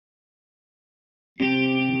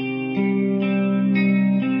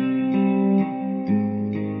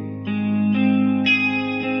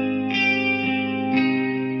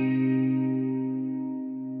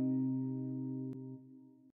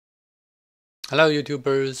Hello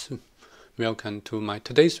YouTubers, welcome to my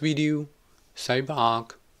today's video,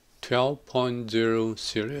 CyberArk 12.0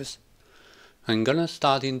 series. I'm gonna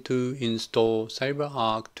starting to install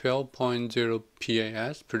CyberArk 12.0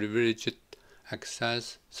 PAS, Privileged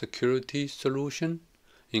Access Security Solution,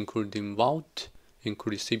 including Vault,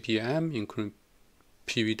 including CPM, including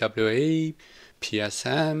PVWA,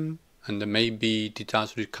 PSM, and maybe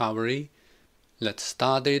disaster recovery. Let's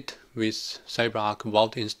start it with CyberArk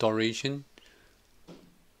Vault installation.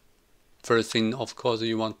 First thing, of course,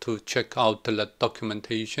 you want to check out the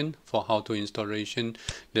documentation for how to installation.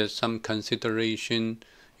 There's some consideration.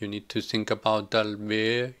 You need to think about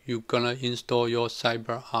where you're gonna install your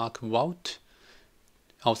CyberArk Vault.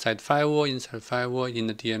 Outside firewall, inside firewall, in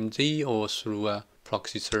the DMZ, or through a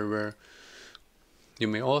proxy server. You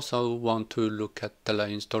may also want to look at the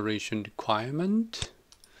installation requirement.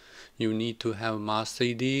 You need to have master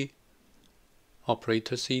CD,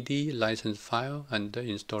 operator CD, license file, and the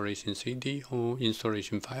installation CD or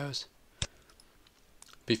installation files.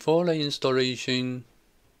 Before the installation,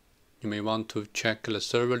 you may want to check the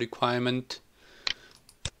server requirement.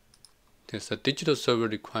 There's a digital server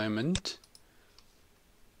requirement.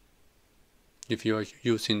 If you are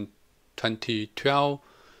using 2012,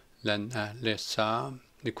 then there's a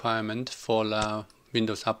requirement for the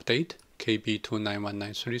Windows Update KB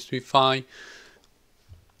 2919.335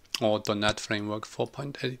 or .NET Framework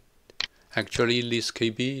 4.8. Actually, this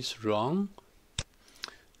KB is wrong.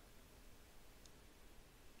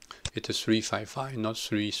 It is 355, not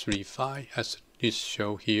 335, as is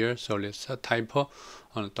shown here. So there's a typo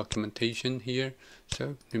on the documentation here.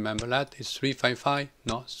 So remember that it's 355,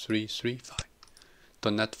 not 335.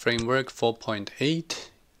 .NET Framework 4.8.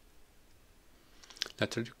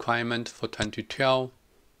 That's a requirement for 2012.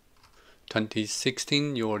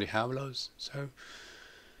 2016, you already have those. So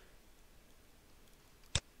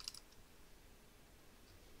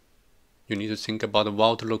you need to think about the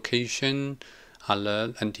vault location,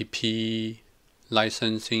 other NTP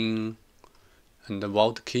licensing, and the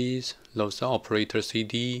vault keys. Those are operator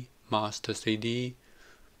CD, master CD.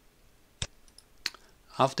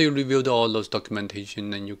 After you reviewed all those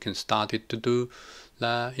documentation, then you can start it to do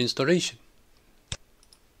the installation.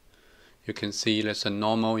 You can see there's a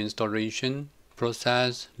normal installation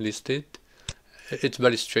process listed. It's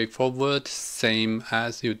very straightforward, same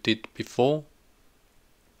as you did before.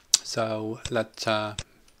 So let's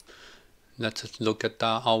look at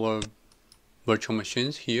our virtual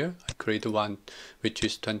machines here. I created one which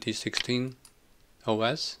is 2016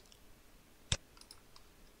 OS.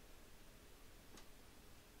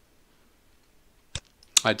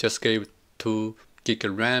 I just gave 2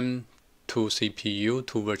 GB RAM, 2 CPU,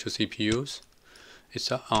 2 virtual CPUs.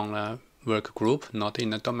 It's on a work group, not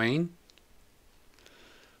in a domain.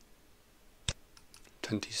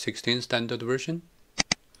 2016 standard version.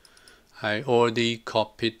 I already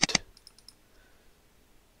copied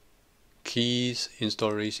keys,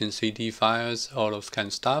 installation CD files, all those kind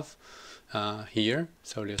of stuff here.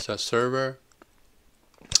 So there's a server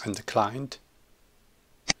and the client.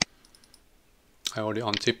 I already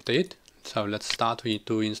unzipped it. So let's start with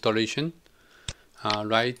do installation.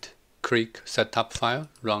 Right click setup file,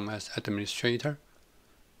 run as administrator.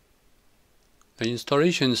 The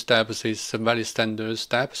installation steps is very standard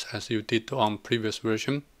steps as you did on previous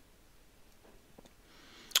version.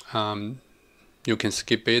 You can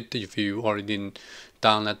skip it if you already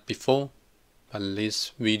done that before, but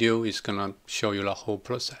this video is gonna show you the whole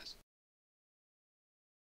process.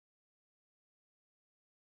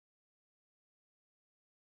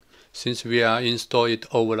 Since we are installed it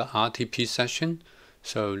over the RTP session,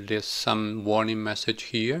 so there's some warning message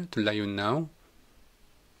here to let you know.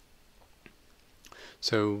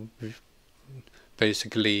 So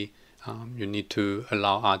basically, you need to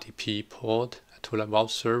allow RTP port to the Vault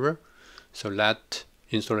server, so that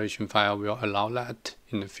installation file will allow that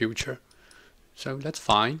in the future. So that's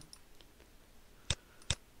fine.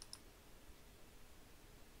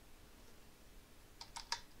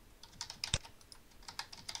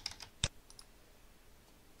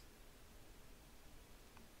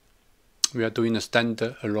 We are doing a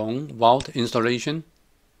standalone Vault installation.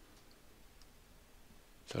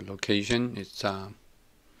 So location is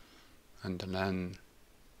and then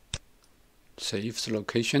saves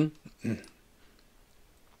location.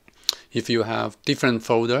 If you have different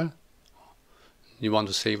folder, you want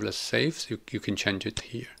to save the saves, you can change it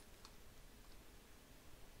here.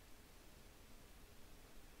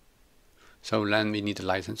 So then we need a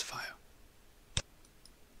license file.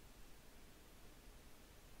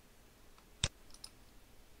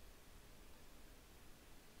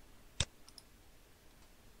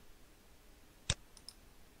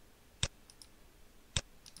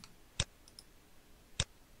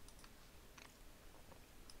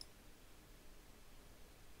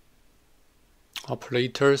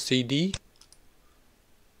 operator cd.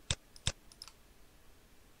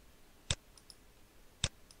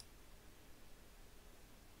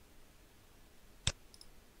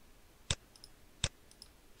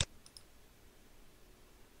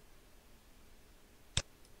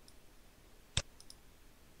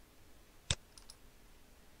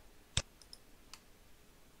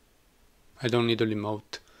 I don't need a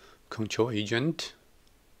remote control agent.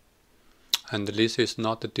 And this is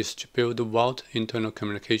not a distributed vault internal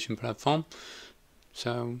communication platform.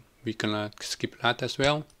 So we're gonna skip that as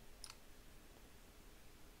well.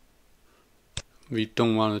 We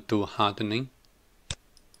don't want to do hardening.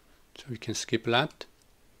 So we can skip that.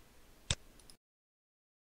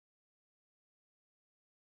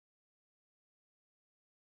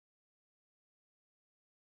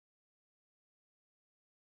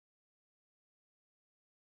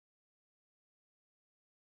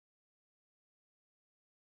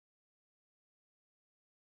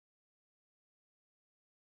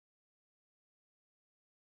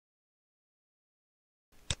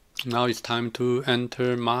 Now it's time to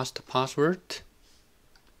enter master password.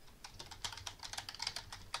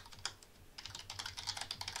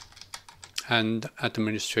 And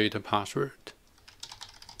administrator password.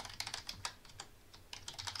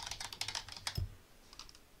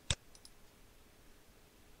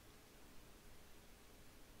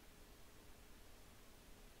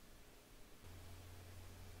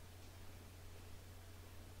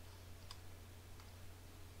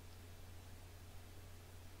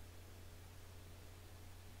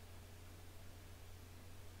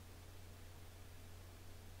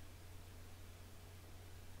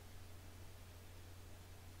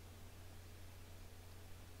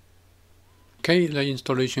 Okay, the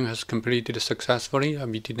installation has completed successfully.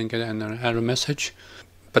 We didn't get an error message,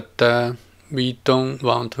 but we don't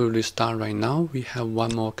want to restart right now. We have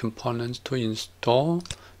one more component to install.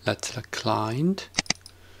 That's the client.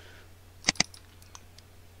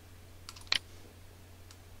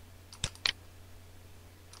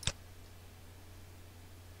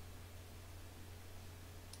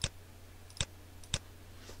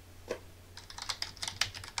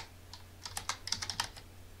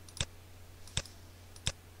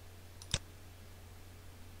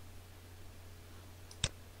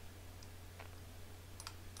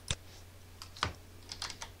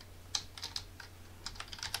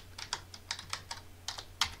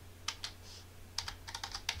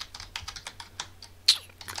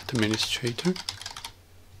 Administrator.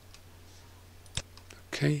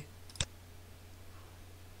 Okay.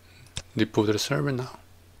 Reboot the server now.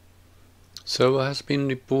 Server has been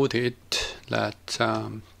rebooted. Let's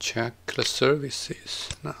check the services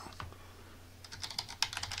now.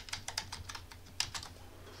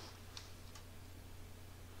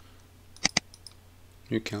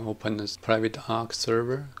 You can open this PrivateArk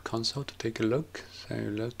server console to take a look. So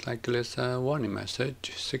it looks like there's a warning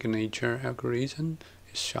message. Signature algorithm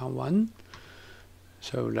is SHA-1.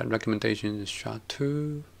 So that recommendation is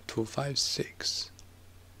SHA-2, 256.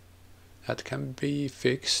 That can be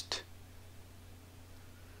fixed.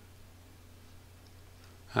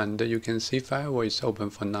 And you can see firewall is open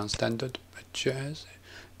for non-standard patches.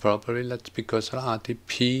 Probably that's because the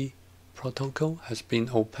RTP protocol has been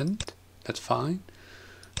opened. That's fine.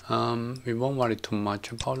 We won't worry too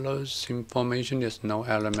much about those information. There's no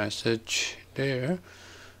error message there.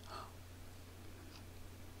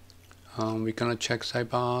 We're gonna check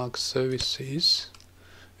CyberArk services.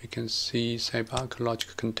 We can see CyberArk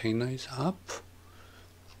logic container is up.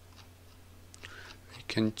 We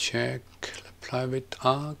can check the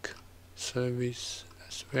PrivateArk service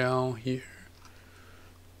as well here.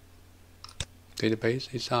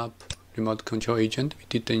 Database is up. Remote control agent, we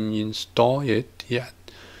didn't install it yet.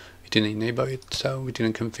 We didn't enable it, so we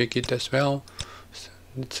didn't configure it as well. So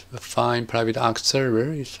it's fine. PrivateArk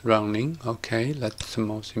server is running. Okay, that's the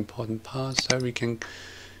most important part. So we can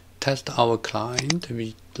test our client.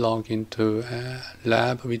 We log into a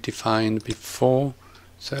lab we defined before.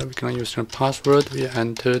 So we can use the password we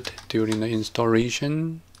entered during the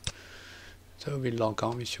installation. So we log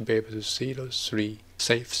on. We should be able to see those three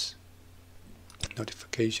safes.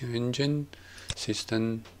 Notification engine,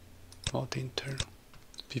 system, multi-internal.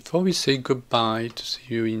 Before we say goodbye to see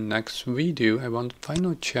you in next video, I want to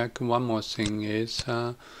final check one more thing is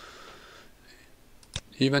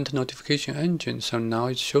event notification engine. So now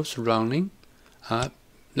it shows running.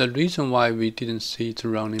 The reason why we didn't see it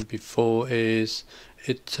running before is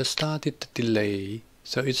it started delay.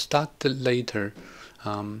 So it started later.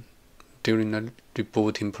 during the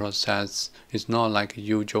rebooting process. It's not like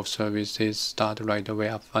usual services start right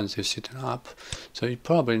away once you set it up. So you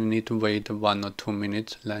probably need to wait 1 or 2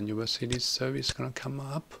 minutes, then you will see this service gonna come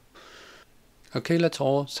up. Okay, that's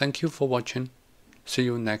all. Thank you for watching. See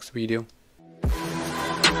you next video.